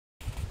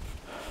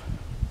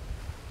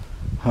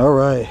All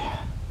right,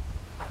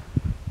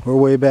 we're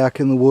way back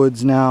in the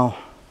woods now.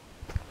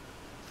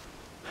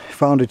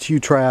 Found a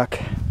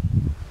 2-track,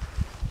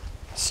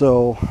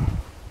 so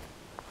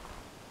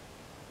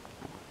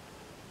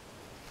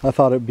I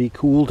thought it'd be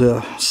cool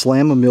to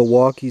slam a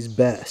Milwaukee's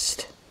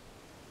Best.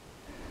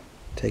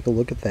 Take a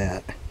look at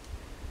that.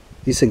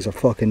 These things are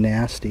fucking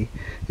nasty.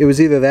 It was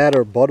either that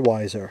or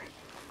Budweiser.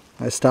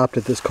 I stopped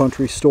at this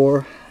country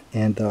store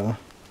and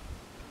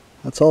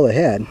that's all they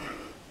had.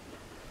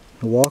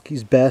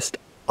 Milwaukee's Best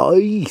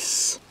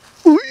Ice.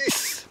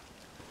 Ice!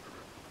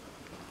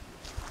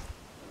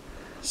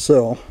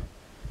 So,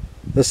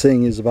 this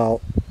thing is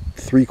about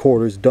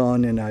 3/4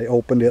 done and I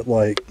opened it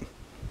like,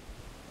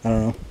 I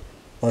don't know,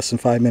 less than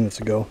 5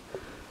 minutes ago.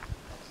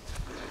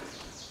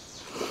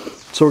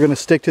 So we're going to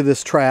stick to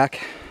this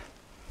track.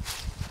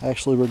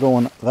 Actually, we're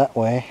going that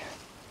way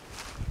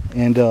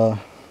and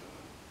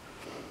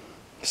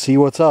see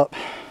what's up.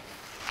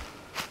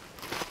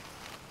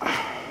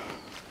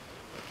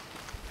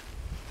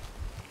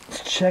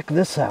 Let's check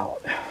this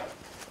out.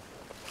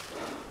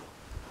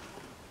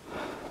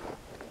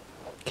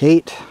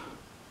 Kate,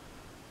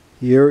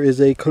 here is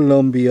a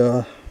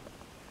Columbia.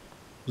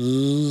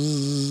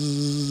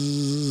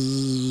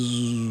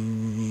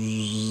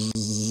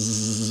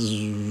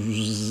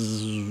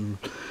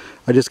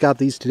 I just got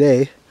these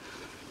today,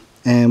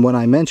 and when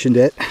I mentioned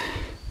it,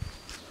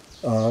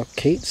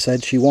 Kate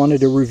said she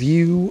wanted a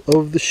review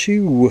of the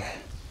shoe.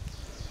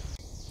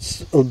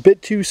 It's a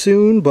bit too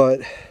soon,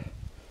 but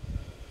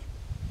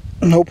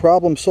no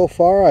problem so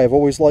far. I've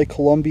always liked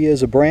Columbia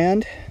as a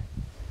brand.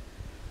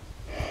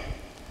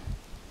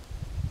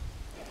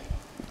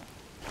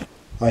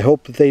 I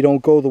hope that they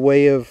don't go the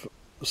way of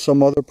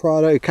some other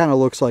product. It kind of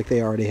looks like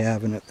they already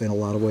have in a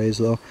lot of ways,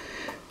 though.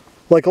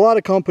 Like, a lot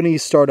of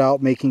companies start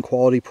out making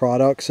quality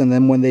products, and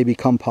then when they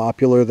become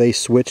popular, they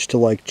switch to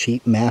like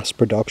cheap mass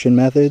production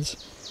methods.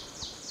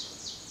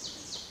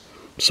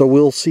 So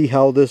we'll see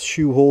how this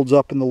shoe holds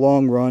up in the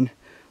long run.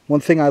 One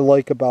thing I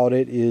like about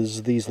it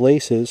is these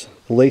laces.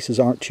 The laces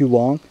aren't too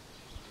long.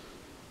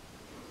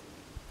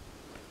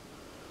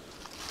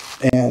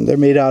 And they're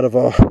made out of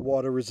a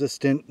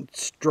water-resistant,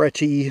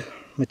 stretchy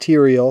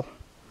material.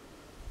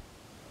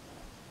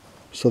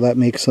 So that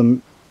makes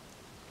them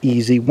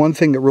easy. One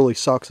thing that really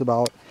sucks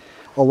about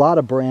a lot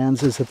of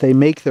brands is that they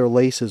make their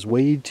laces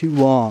way too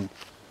long.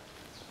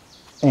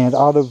 And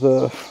out of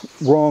the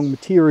wrong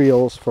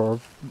materials for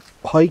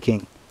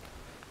hiking.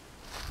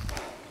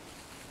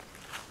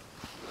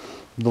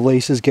 The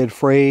laces get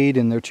frayed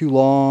and they're too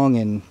long,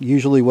 and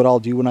usually what I'll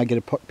do when I get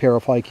a pair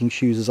of hiking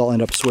shoes is I'll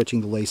end up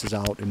switching the laces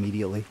out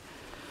immediately.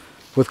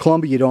 With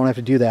Columbia, you don't have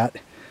to do that.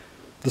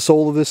 The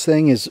sole of this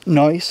thing is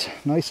nice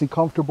and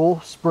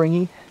comfortable,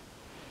 springy.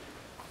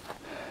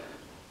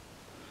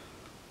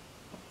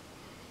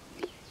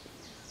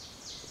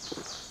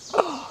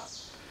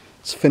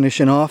 It's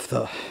finishing off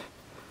the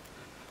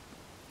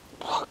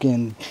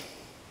fucking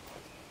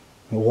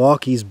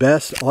Milwaukee's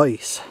Best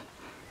Ice.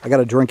 I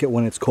gotta drink it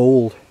when it's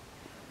cold.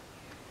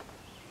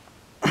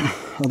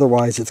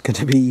 Otherwise, it's going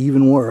to be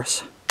even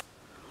worse.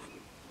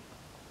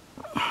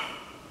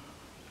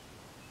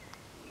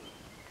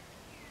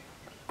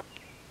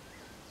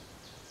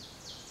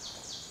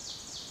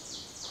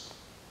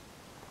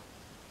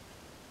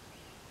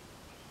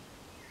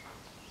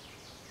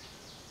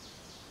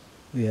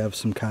 We have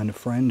some kind of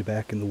friend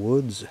back in the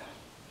woods.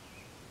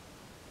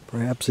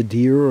 Perhaps a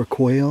deer or a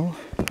quail.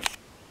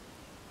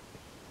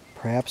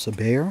 Perhaps a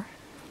bear.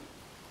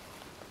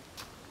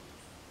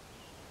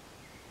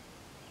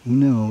 Who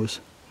knows?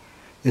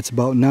 It's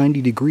about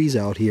 90 degrees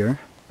out here.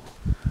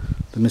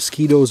 The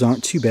mosquitoes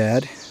aren't too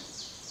bad.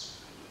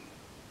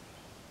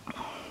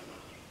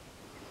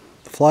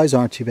 The flies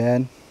aren't too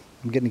bad.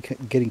 I'm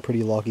getting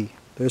pretty lucky.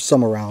 There's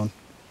some around,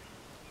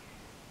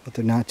 but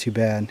they're not too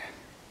bad.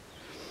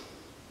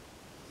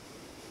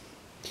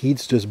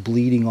 Heat's just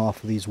bleeding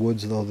off of these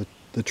woods, though.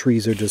 The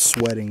trees are just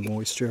sweating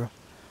moisture.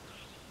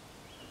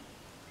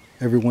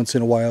 Every once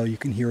in a while you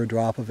can hear a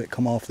drop of it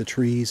come off the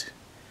trees.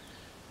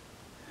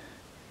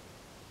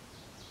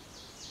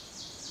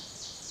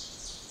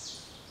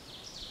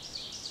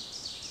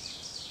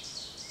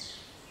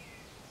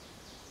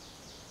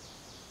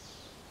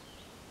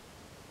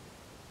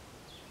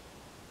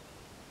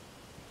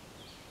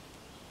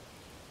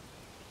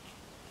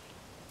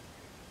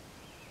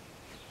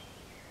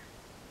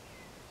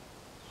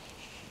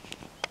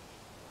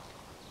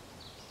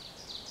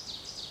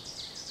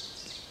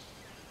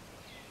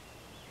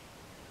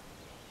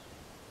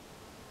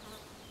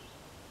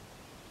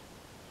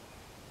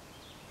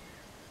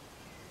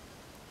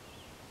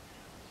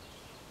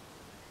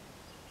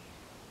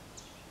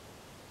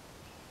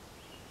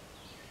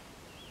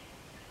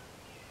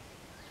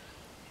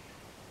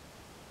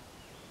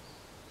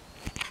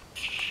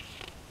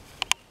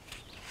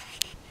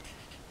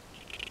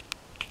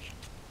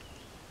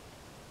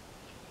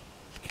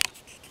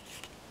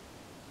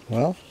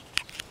 Well,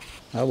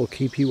 I will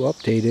keep you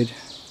updated.